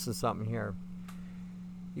 I'm missing something here.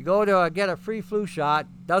 You go to get a free flu shot,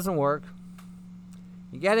 doesn't work.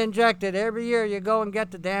 You get injected every year. You go and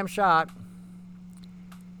get the damn shot,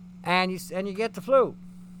 and you get the flu.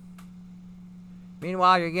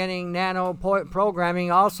 Meanwhile, you're getting nano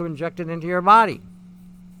programming also injected into your body.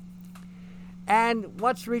 And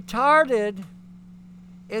what's retarded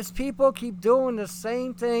is people keep doing the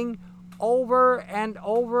same thing over and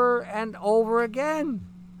over and over again.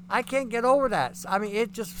 I can't get over that. I mean,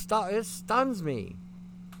 it stuns me.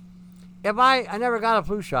 I never got a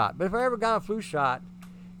flu shot, but if I ever got a flu shot,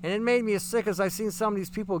 and it made me as sick as I've seen some of these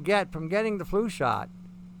people get from getting the flu shot,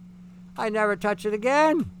 I never touch it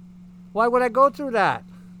again. Why would I go through that?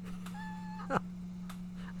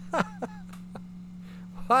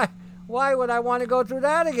 Why would I want to go through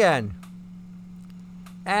that again?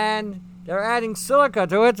 And they're adding silica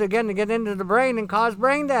to it again to get into the brain and cause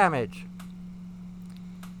brain damage.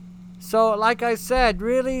 So, like I said,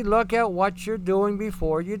 really look at what you're doing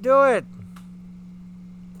before you do it.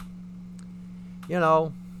 You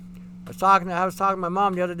know, I was talking to my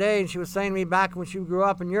mom the other day, and she was saying to me back when she grew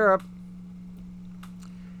up in Europe,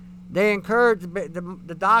 they encouraged,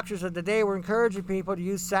 the doctors of the day were encouraging people to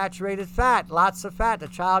use saturated fat, lots of fat. The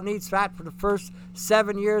child needs fat for the first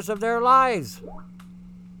 7 years of their lives.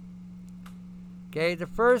 Okay, the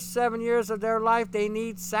first 7 years of their life, they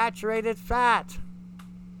need saturated fat.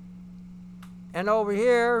 And over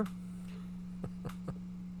here,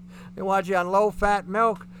 they want you on low-fat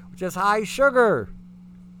milk, which is high sugar.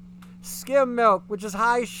 Skim milk, which is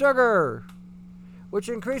high sugar, which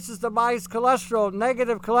increases the body's cholesterol,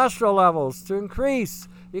 negative cholesterol levels to increase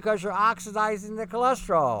because you're oxidizing the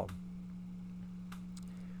cholesterol.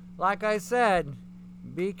 Like I said,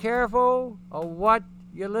 be careful of what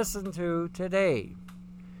you listen to today.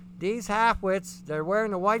 These half-wits, they're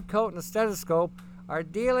wearing a white coat and a stethoscope, are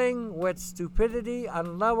dealing with stupidity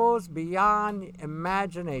on levels beyond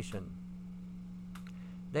imagination.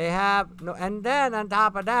 They have no, and then on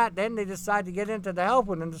top of that, then they decide to get into the health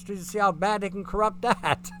food industry to see how bad they can corrupt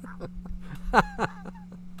that.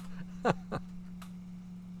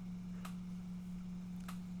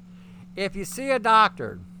 If you see a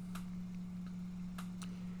doctor,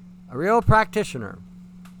 a real practitioner,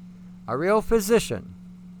 a real physician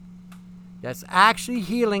that's actually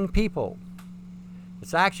healing people,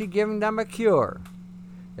 it's actually giving them a cure,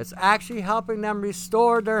 it's actually helping them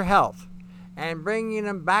restore their health and bringing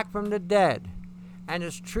them back from the dead, and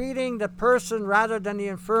is treating the person rather than the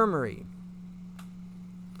infirmary,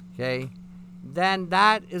 okay, then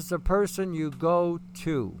that is the person you go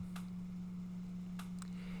to.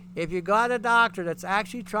 If you got a doctor that's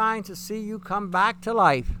actually trying to see you come back to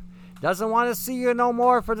life, doesn't want to see you no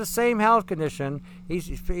more for the same health condition,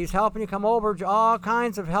 he's helping you come over all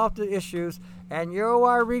kinds of health issues, and you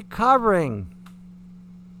are recovering,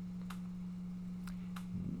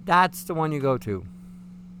 that's the one you go to.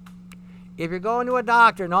 If you're going to a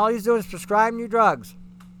doctor and all he's doing is prescribing you drugs,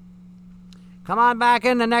 come on back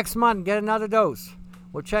in the next month and get another dose.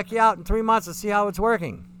 We'll check you out in 3 months and see how it's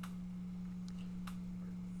working.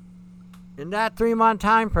 In that 3-month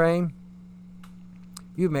time frame,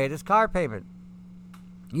 you made his car payment.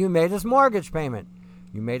 You made his mortgage payment.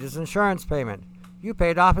 You made his insurance payment. You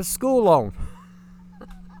paid off his school loan.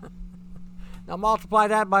 Now multiply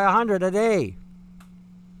that by 100 a day.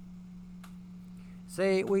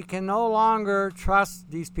 See, we can no longer trust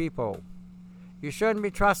these people. You shouldn't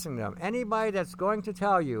be trusting them. Anybody that's going to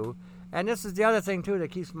tell you, and this is the other thing too that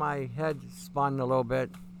keeps my head spun a little bit.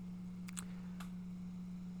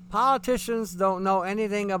 Politicians don't know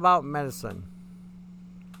anything about medicine.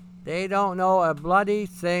 They don't know a bloody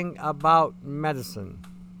thing about medicine.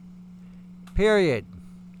 Period.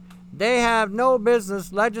 They have no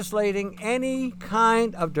business legislating any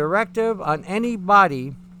kind of directive on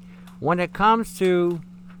anybody when it comes to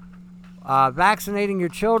vaccinating your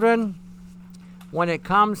children, when it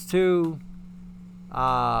comes to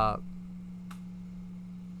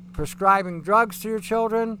prescribing drugs to your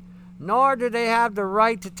children, nor do they have the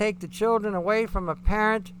right to take the children away from a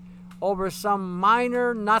parent over some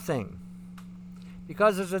minor nothing,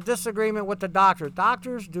 because there's a disagreement with the doctor.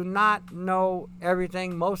 Doctors do not know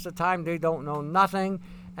everything. Most of the time they don't know nothing,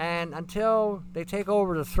 and until they take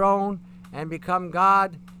over the throne and become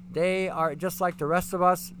God, they are just like the rest of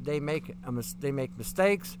us. They make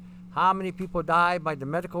mistakes. How many people die by the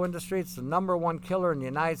medical industry? It's the #1 killer in the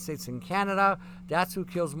United States and Canada. That's who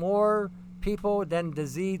kills more people than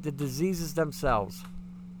the diseases themselves.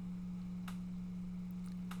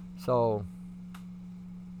 So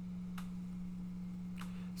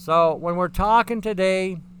when we're talking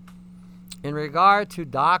today in regard to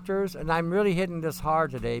doctors, and I'm really hitting this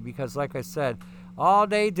hard today because, like I said, all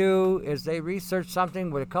they do is they research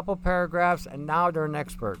something with a couple paragraphs, and now they're an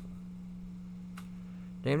expert.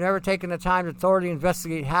 They've never taken the time to thoroughly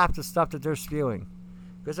investigate half the stuff that they're spewing.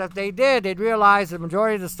 Because if they did, they'd realize the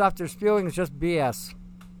majority of the stuff they're spewing is just BS.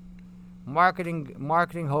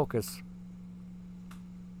 Marketing hocus.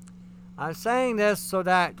 I'm saying this so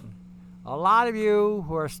that a lot of you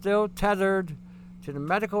who are still tethered to the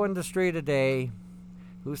medical industry today,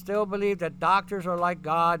 who still believe that doctors are like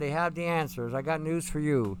God, they have the answers. I got news for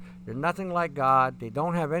you. They're nothing like God. They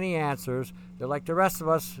don't have any answers. They're like the rest of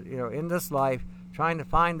us, in this life, trying to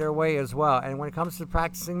find their way as well. And when it comes to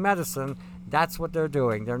practicing medicine, that's what they're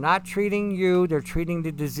doing. They're not treating you. They're treating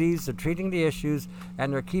the disease. They're treating the issues,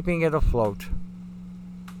 and they're keeping it afloat.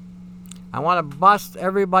 I want to bust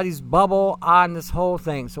everybody's bubble on this whole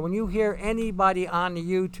thing. So when you hear anybody on the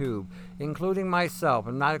YouTube, including myself,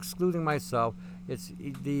 I'm not excluding myself,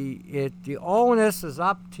 the onus is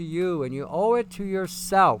up to you, and you owe it to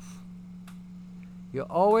yourself. You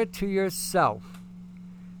owe it to yourself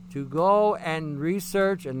to go and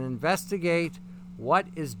research and investigate what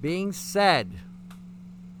is being said.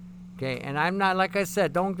 Okay, and I'm not, like I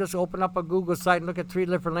said, don't just open up a Google site and look at 3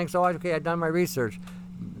 different links. Oh, okay, I've done my research.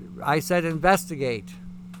 I said investigate.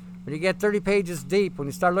 When you get 30 pages deep, when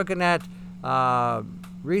you start looking at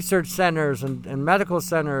research centers and medical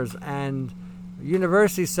centers and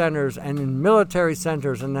university centers and military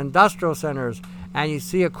centers and industrial centers, and you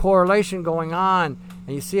see a correlation going on,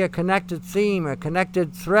 and you see a connected theme, a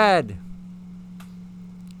connected thread,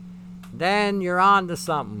 then you're on to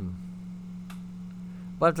something.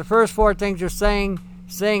 But if the first 4 things you're saying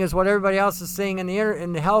is what everybody else is saying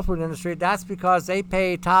in the health food industry, that's because they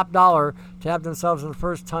pay top dollar to have themselves in the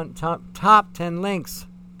first top 10 links.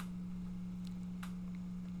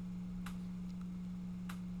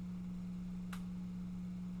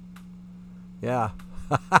 Yeah.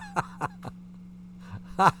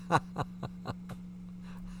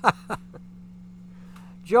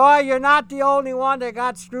 Joy, you're not the only one that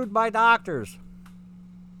got screwed by doctors.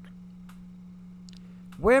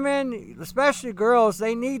 Women, especially girls,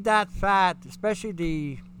 they need that fat, especially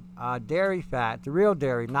the dairy fat, the real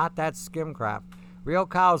dairy, not that skim crap. Real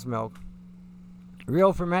cow's milk,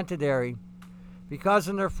 real fermented dairy. Because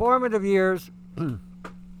in their formative years,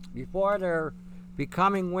 before they're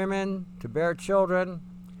becoming women to bear children,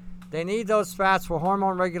 they need those fats for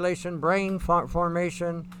hormone regulation, brain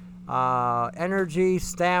formation, energy,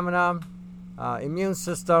 stamina, immune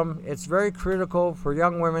system. It's very critical for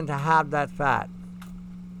young women to have that fat.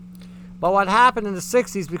 But what happened in the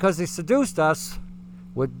 60s, because they seduced us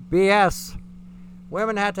with BS,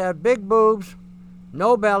 women had to have big boobs,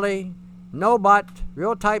 no belly, no butt,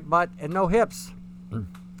 real tight butt, and no hips.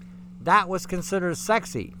 That was considered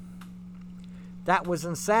sexy. That was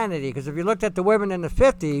insanity, because if you looked at the women in the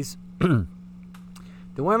 50s, the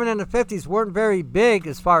women in the 50s weren't very big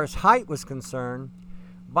as far as height was concerned,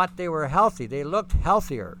 but they were healthy. They looked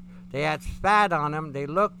healthier. They had fat on them. They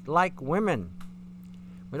looked like women.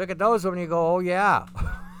 We look at those women and you go, oh yeah,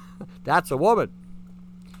 that's a woman.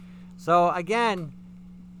 So again,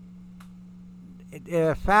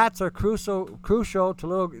 fats are crucial to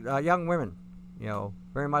little young women,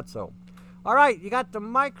 very much so. All right, you got the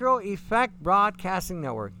Micro Effect Broadcasting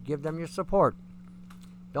Network. Give them your support.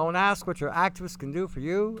 Don't ask what your activists can do for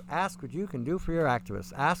you. Ask what you can do for your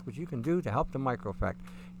activists. Ask what you can do to help the Micro Effect.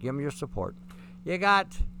 Give them your support. You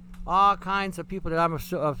got all kinds of people that I'm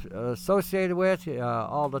associated with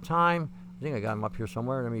all the time. I think I got them up here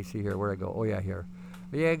somewhere. Let me see here. Where'd I go? Oh, yeah, here.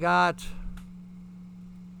 You got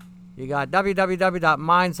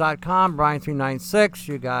www.minds.com, Brian396.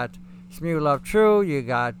 You got Smew Love True. You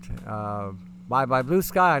got Bye Bye Blue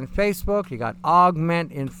Sky on Facebook. You got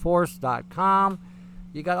AugmentInForce.com.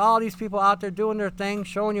 You got all these people out there doing their thing,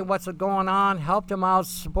 showing you what's going on. Help them out,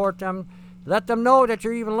 support them. Let them know that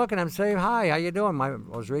you're even looking at them. Say, hi, how you doing? I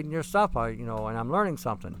was reading your stuff, and I'm learning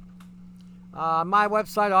something. My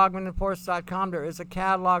website, AugmentInForce.com, there is a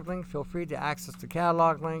catalog link. Feel free to access the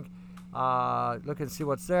catalog link. Look and see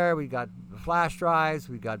what's there. We got flash drives.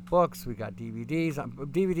 We got books. We got DVDs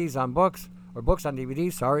on books, or books on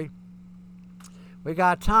DVDs, sorry. We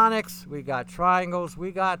got tonics. We got triangles.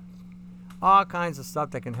 We got all kinds of stuff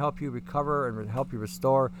that can help you recover and help you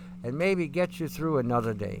restore and maybe get you through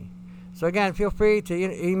another day. So again, feel free to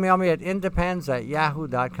email me at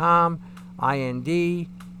independz@yahoo.com,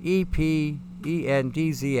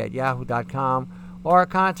 INDEPENDZ@yahoo.com, or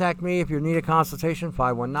contact me if you need a consultation,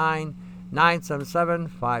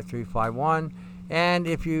 519-977-5351. And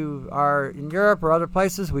if you are in Europe or other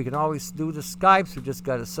places, we can always do the Skypes. We just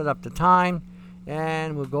got to set up the time,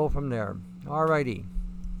 and we'll go from there. Alrighty.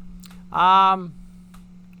 Where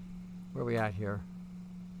are we at here?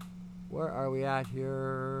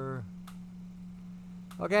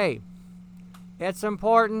 Okay. It's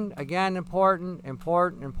important, again, important,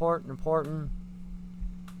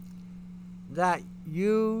 that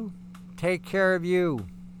you take care of you.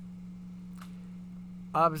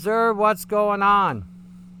 Observe what's going on.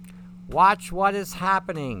 Watch what is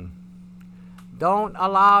happening. Don't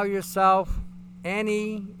allow yourself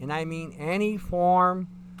any, and I mean any form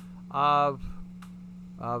of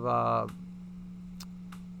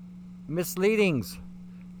misleadings.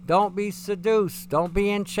 Don't be seduced. Don't be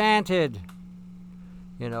enchanted.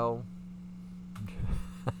 You know.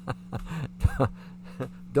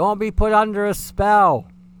 Don't be put under a spell.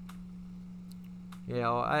 You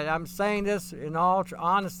know, I'm saying this in all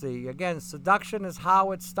honesty. Again, seduction is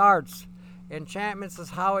how it starts. Enchantments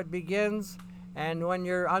is how it begins. And when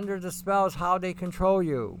you're under the spell is how they control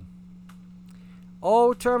you.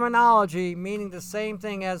 Old terminology meaning the same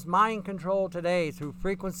thing as mind control today through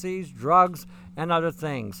frequencies, drugs, and other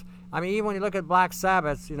things. I mean, even when you look at Black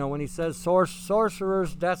Sabbath, you know, when he says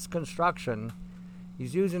sorcerer's death's construction,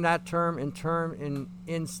 he's using that term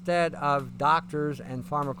instead of doctors and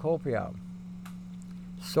pharmacopoeia.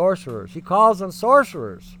 Sorcerers. He calls them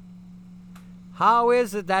sorcerers. How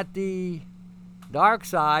is it that the dark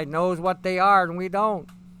side knows what they are and we don't?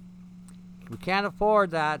 We can't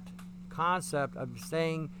afford that concept of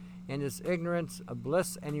staying in this ignorance of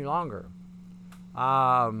bliss any longer.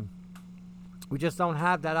 We just don't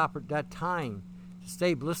have that time to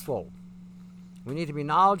stay blissful. We need to be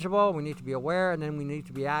knowledgeable, we need to be aware, and then we need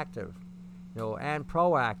to be active, you know, and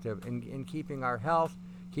proactive in keeping our health,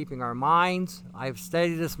 keeping our minds. I've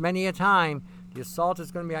studied this many a time. The assault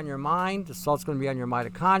is going to be on your mind. The assault's going to be on your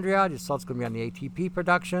mitochondria. The assault's going to be on the ATP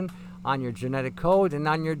production, on your genetic code, and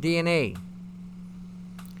on your DNA.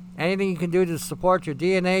 Anything you can do to support your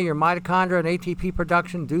DNA, your mitochondria, and ATP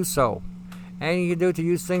production, do so. Anything you can do to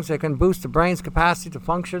use things that can boost the brain's capacity to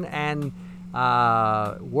function and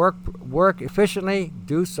work efficiently,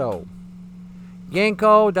 do so.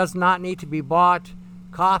 Ginkgo does not need to be bought.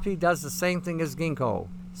 Coffee does the same thing as ginkgo.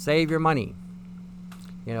 Save your money.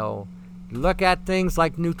 You know, look at things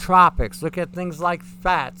like nootropics. Look at things like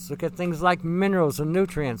fats. Look at things like minerals and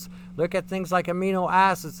nutrients. Look at things like amino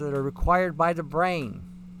acids that are required by the brain.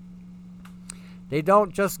 They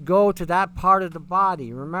don't just go to that part of the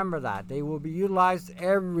body. Remember that. They will be utilized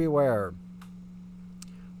everywhere.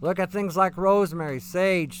 Look at things like rosemary,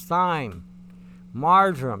 sage, thyme,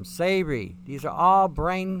 marjoram, savory. These are all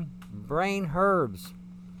brain herbs.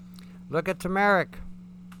 Look at turmeric.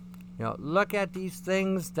 You know, look at these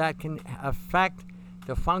things that can affect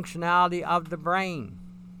the functionality of the brain.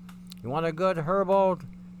 You want a good herbal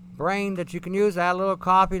brain that you can use? Add a little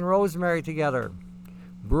coffee and rosemary together.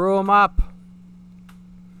 Brew them up.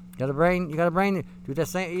 You got a brain. Do the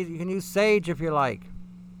same. You can use sage if you like.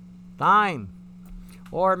 Thyme.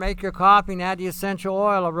 Or make your coffee and add the essential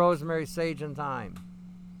oil of rosemary, sage, and thyme.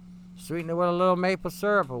 Sweeten it with a little maple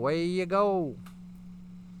syrup. Away you go.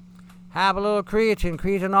 Have a little creatine.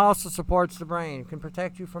 Creatine also supports the brain. It can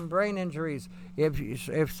protect you from brain injuries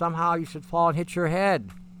if somehow you should fall and hit your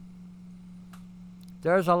head.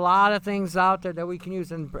 There's a lot of things out there that we can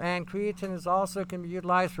use. And creatine is also can be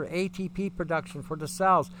utilized for ATP production for the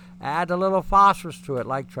cells. Add a little phosphorus to it,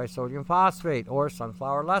 like trisodium phosphate or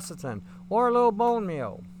sunflower lecithin or a little bone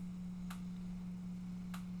meal.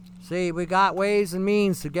 See, we got ways and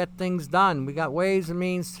means to get things done. We got ways and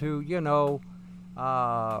means to, you know,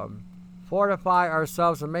 fortify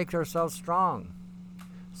ourselves and make ourselves strong.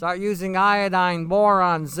 Start using iodine,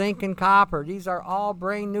 boron, zinc, and copper. These are all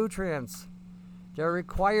brain nutrients. They're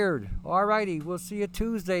required. Alrighty, we'll see you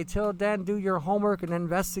Tuesday. Till then, do your homework and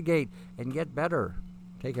investigate and get better.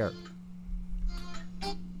 Take care.